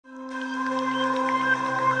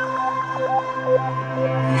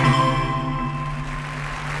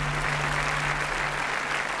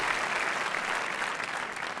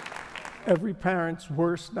every parent's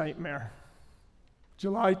worst nightmare.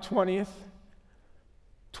 July 20th,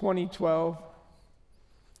 2012.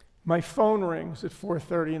 My phone rings at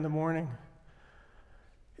 4:30 in the morning.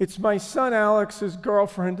 It's my son Alex's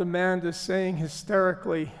girlfriend Amanda saying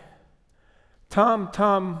hysterically,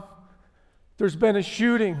 Tom, there's been a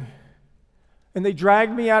shooting, and they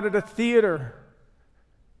dragged me out of the theater.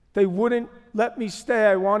 They wouldn't let me stay.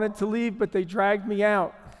 I wanted to leave, but they dragged me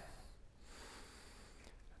out.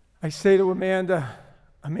 I say to Amanda,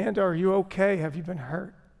 are you okay? Have you been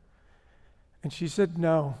hurt? And she said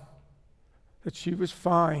no, that she was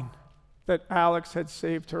fine, that Alex had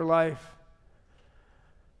saved her life.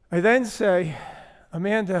 I then say,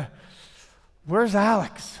 Amanda, where's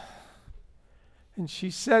Alex? And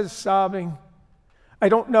she says, sobbing, I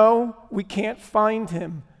don't know. We can't find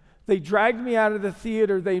him. They dragged me out of the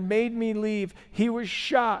theater. They made me leave. He was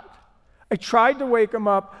shot. I tried to wake him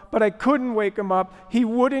up, but I couldn't wake him up. He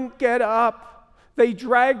wouldn't get up. They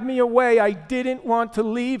dragged me away. I didn't want to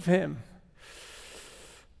leave him.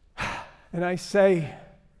 And I say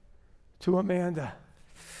to Amanda,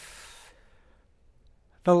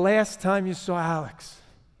 the last time you saw Alex,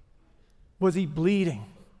 was he bleeding?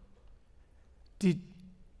 Did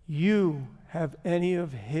you have any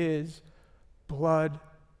of his blood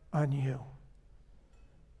on you?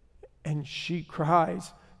 And she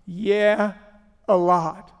cries, yeah, a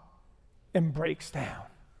lot, and breaks down.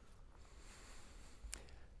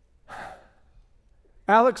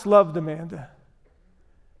 Alex loved Amanda,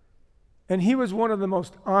 and he was one of the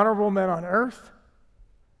most honorable men on earth.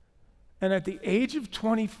 And at the age of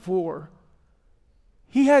 24,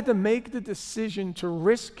 he had to make the decision to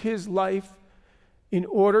risk his life in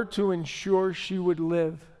order to ensure she would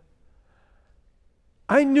live.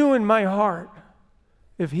 I knew in my heart,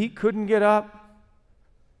 if he couldn't get up,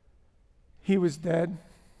 he was dead.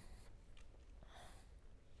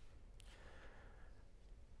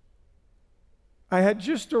 I had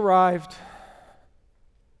just arrived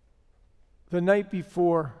the night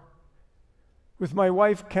before with my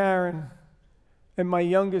wife Karen and my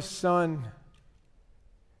youngest son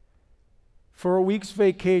for a week's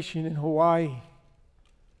vacation in Hawaii.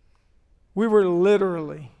 We were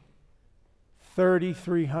literally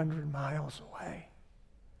 3,300 miles away.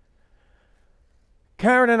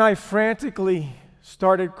 Karen and I frantically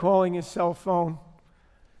started calling his cell phone,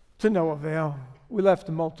 to no avail. We left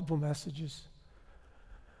him multiple messages.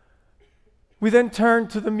 We then turned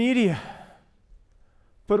to the media,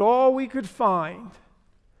 but all we could find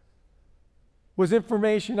was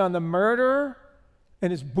information on the murderer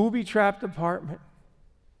and his booby-trapped apartment.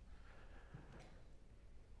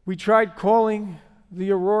 We tried calling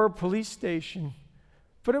the Aurora police station,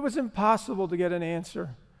 but it was impossible to get an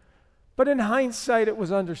answer. But in hindsight, it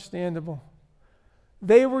was understandable.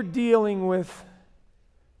 They were dealing with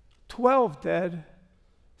 12 dead,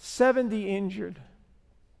 70 injured.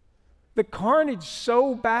 The carnage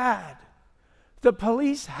so bad, the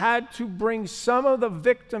police had to bring some of the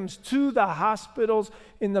victims to the hospitals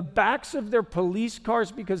in the backs of their police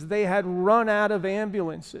cars because they had run out of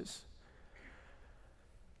ambulances.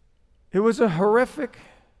 It was a horrific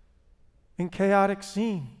and chaotic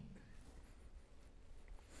scene.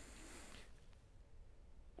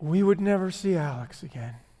 We would never see Alex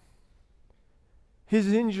again.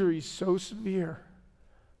 His injuries so severe,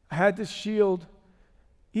 I had to shield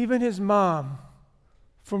even his mom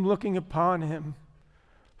from looking upon him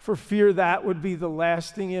for fear that would be the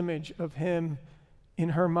lasting image of him in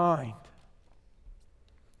her mind.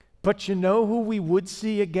 But you know who we would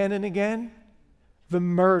see again and again? The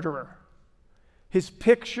murderer. His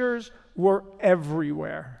pictures were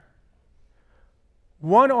everywhere.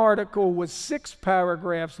 One article was 6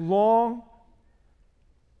 paragraphs long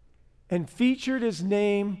and featured his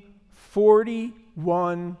name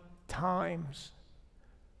 41 times.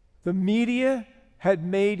 The media had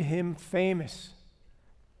made him famous.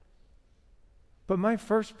 But my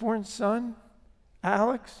firstborn son,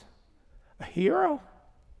 Alex, a hero,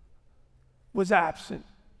 was absent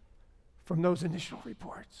from those initial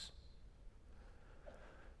reports.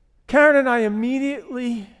 Karen and I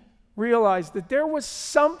immediately realized that there was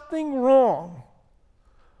something wrong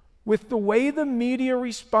with the way the media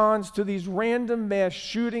responds to these random mass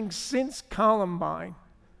shootings since Columbine.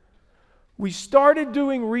 We started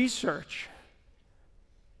doing research,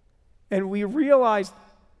 and we realized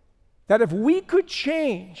that if we could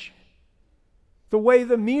change the way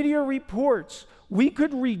the media reports, we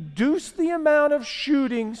could reduce the amount of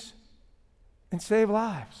shootings and save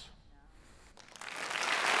lives.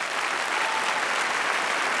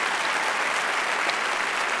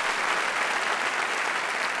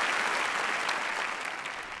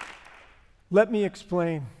 Let me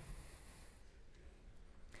explain.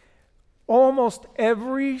 almost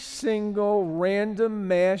every single random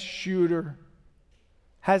mass shooter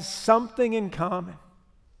has something in common.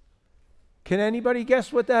 Can anybody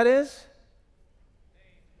guess what that is?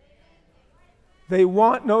 They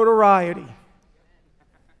want notoriety.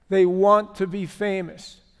 They want to be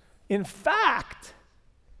famous. In fact,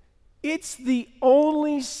 it's the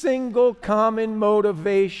only single common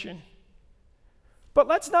motivation. But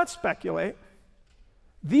let's not speculate.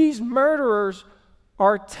 These murderers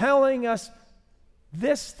are telling us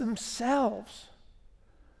this themselves.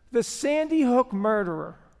 The Sandy Hook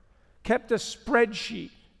murderer kept a spreadsheet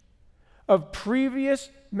of previous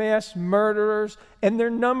mass murderers and their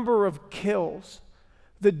number of kills.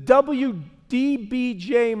 The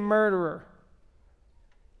WDBJ murderer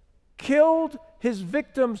killed his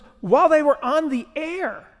victims while they were on the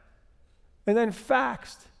air and then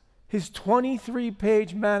faxed his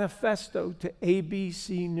 23-page manifesto to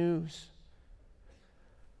ABC News.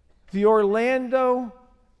 The Orlando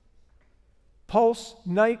Pulse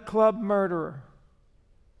nightclub murderer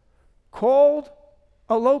called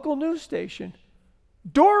a local news station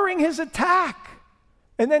during his attack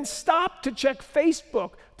and then stopped to check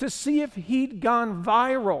Facebook to see if he'd gone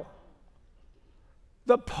viral.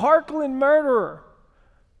 The Parkland murderer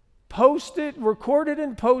recorded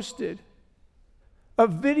and posted a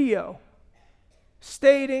video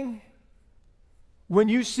stating, "When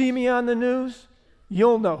you see me on the news,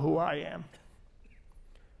 you'll know who I am."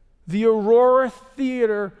 The Aurora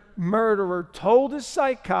theater murderer told his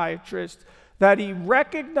psychiatrist that he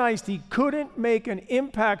recognized he couldn't make an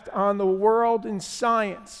impact on the world in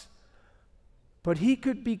science, but he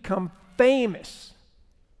could become famous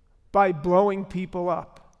by blowing people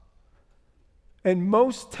up. And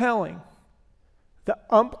most telling, the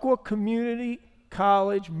Umpqua Community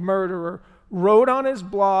College murderer wrote on his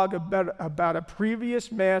blog about a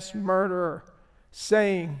previous mass murderer,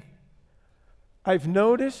 saying, "I've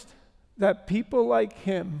noticed that people like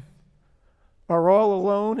him are all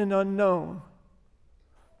alone and unknown.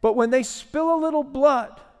 But when they spill a little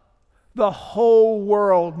blood, the whole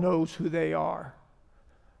world knows who they are.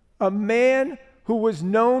 A man who was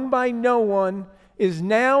known by no one is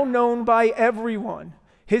now known by everyone.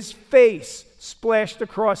 His face splashed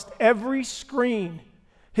across every screen,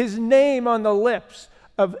 his name on the lips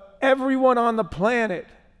of everyone on the planet,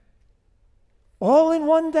 all in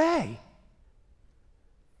one day."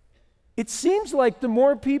 It seems like the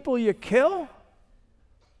more people you kill,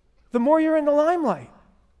 the more you're in the limelight.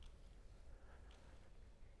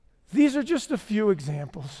 These are just a few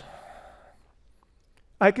examples.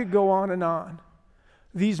 I could go on and on.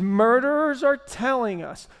 These murderers are telling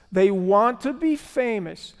us they want to be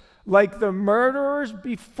famous like the murderers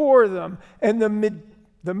before them, and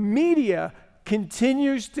the media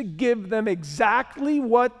continues to give them exactly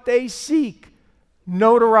what they seek: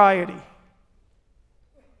 notoriety.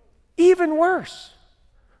 Even worse,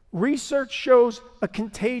 research shows a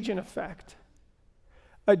contagion effect.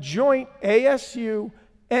 A joint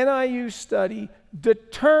ASU-NIU study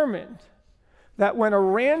determined that when a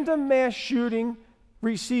random mass shooting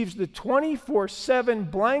receives the 24/7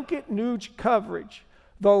 blanket news coverage,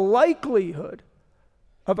 the likelihood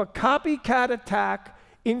of a copycat attack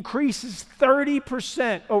increases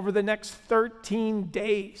 30% over the next 13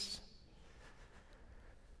 days.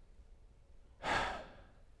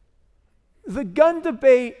 The gun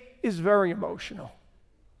debate is very emotional,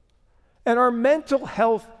 and our mental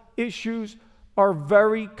health issues are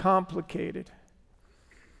very complicated.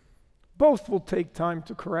 Both will take time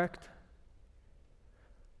to correct.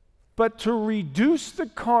 But to reduce the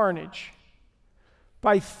carnage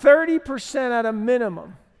by 30% at a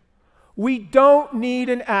minimum, we don't need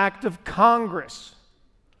an act of Congress.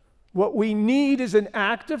 What we need is an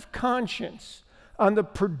act of conscience on the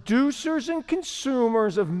producers and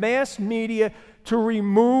consumers of mass media to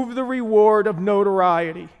remove the reward of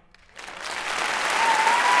notoriety.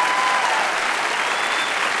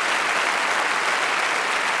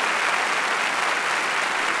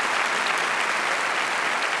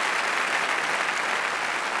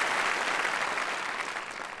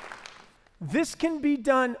 This can be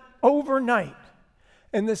done overnight.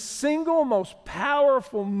 And the single most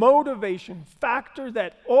powerful motivation factor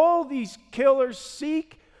that all these killers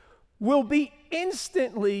seek will be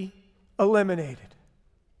instantly eliminated.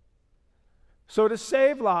 So to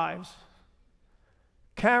save lives,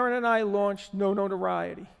 Karen and I launched No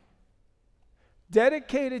Notoriety,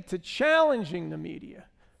 dedicated to challenging the media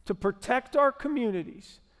to protect our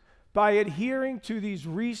communities by adhering to these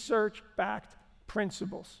research-backed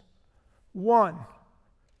principles. 1,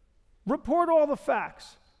 report all the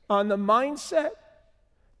facts on the mindset,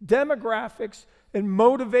 demographics, and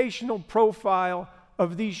motivational profile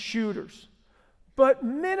of these shooters but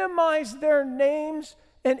minimize their names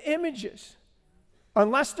and images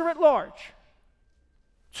unless they're at large.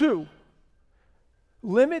 2,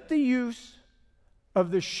 limit the use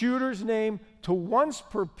of the shooter's name to once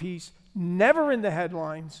per piece, never in the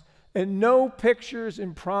headlines, and no pictures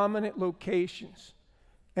in prominent locations.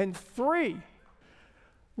 And 3,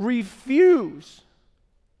 refuse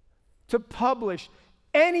to publish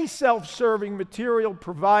any self-serving material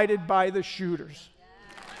provided by the shooters.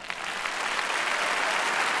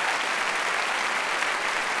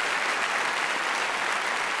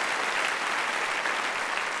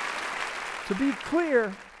 To be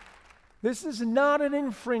clear, this is not an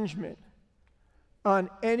infringement on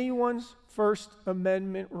anyone's First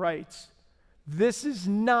Amendment rights. This is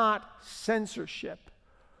not censorship.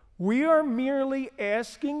 We are merely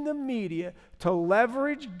asking the media to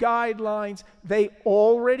leverage guidelines they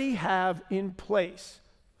already have in place.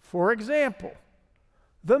 For example,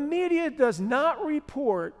 the media does not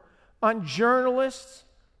report on journalists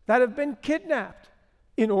that have been kidnapped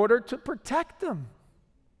in order to protect them.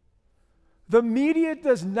 The media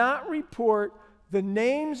does not report the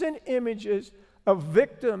names and images of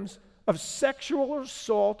victims of sexual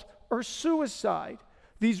assault or suicide.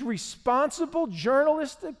 These responsible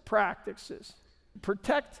journalistic practices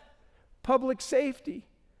protect public safety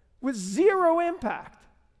with zero impact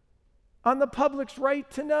on the public's right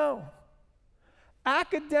to know.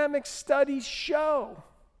 Academic studies show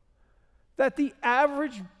that the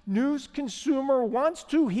average news consumer wants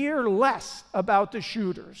to hear less about the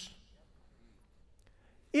shooters.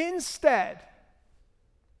 Instead,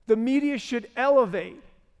 the media should elevate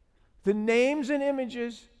the names and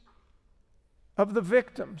images of the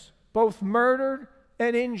victims, both murdered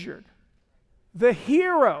and injured, the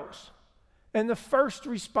heroes and the first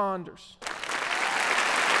responders.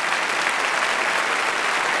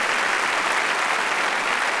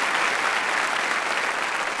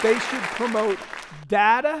 They should promote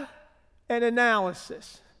data and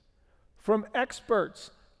analysis from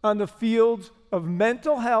experts on the fields of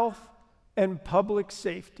mental health and public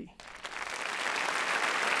safety.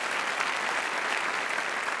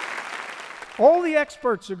 All the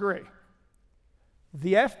experts agree.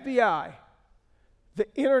 The FBI, the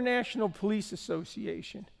International Police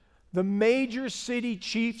Association, the Major City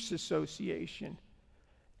Chiefs Association,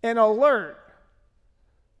 and ALERT,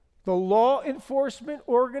 the law enforcement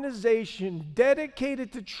organization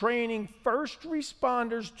dedicated to training first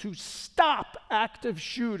responders to stop active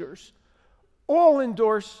shooters, all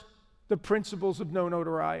endorse the principles of no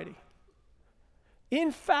notoriety.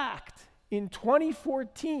 In fact, in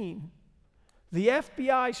 2014, the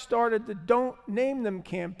FBI started the Don't Name Them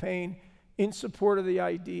campaign in support of the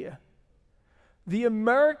idea. The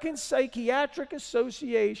American Psychiatric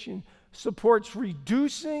Association supports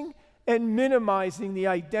reducing and minimizing the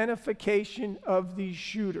identification of these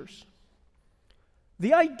shooters.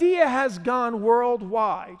 The idea has gone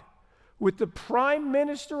worldwide, with the Prime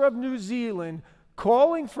Minister of New Zealand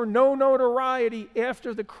calling for no notoriety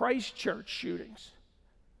after the Christchurch shootings.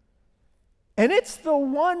 And it's the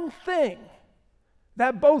one thing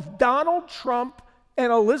that both Donald Trump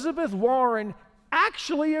and Elizabeth Warren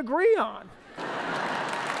actually agree on.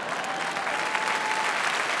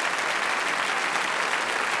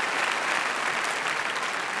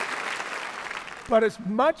 But as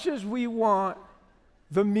much as we want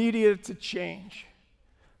the media to change,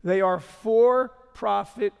 they are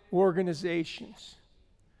for-profit organizations.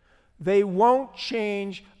 They won't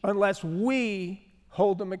change unless we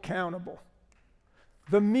hold them accountable.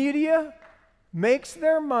 The media makes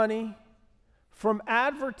their money from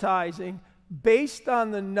advertising based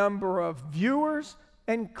on the number of viewers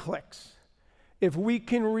and clicks. If we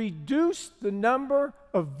can reduce the number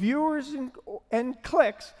of viewers and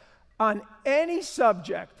clicks on any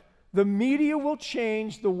subject, the media will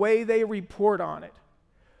change the way they report on it.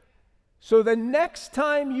 So the next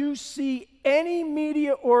time you see any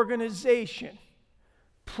media organization,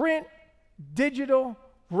 print, digital,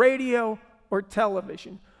 radio, or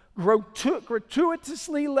television,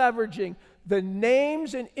 gratuitously leveraging the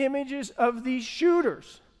names and images of these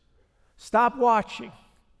shooters, stop watching,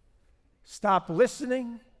 stop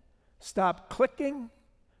listening, stop clicking,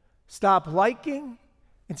 stop liking,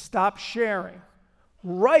 and stop sharing.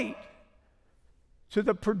 Write to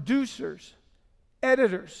the producers,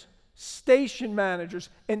 editors, station managers,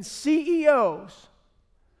 and CEOs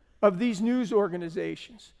of these news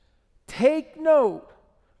organizations. Take note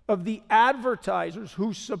of the advertisers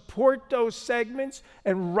who support those segments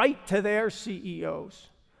and write to their CEOs.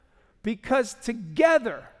 Because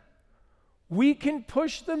together, we can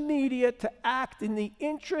push the media to act in the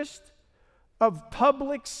interest of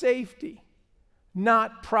public safety,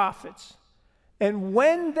 not profits. And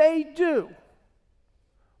when they do,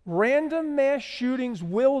 random mass shootings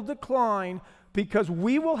will decline because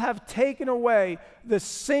we will have taken away the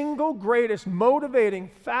single greatest motivating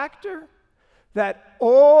factor that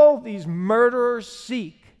all these murderers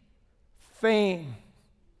seek: fame.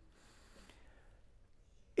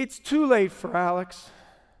 It's too late for Alex,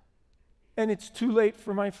 and it's too late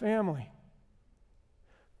for my family.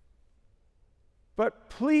 But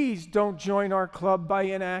please don't join our club by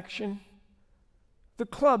inaction. The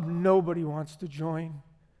club nobody wants to join.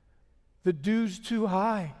 The due's too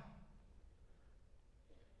high.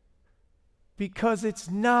 Because it's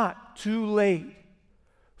not too late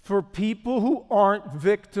for people who aren't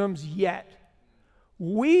victims yet.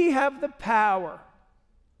 We have the power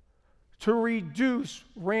to reduce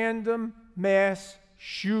random mass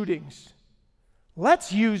shootings.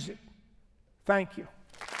 Let's use it. Thank you.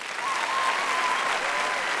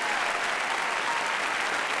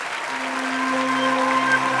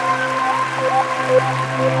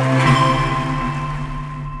 Yeah.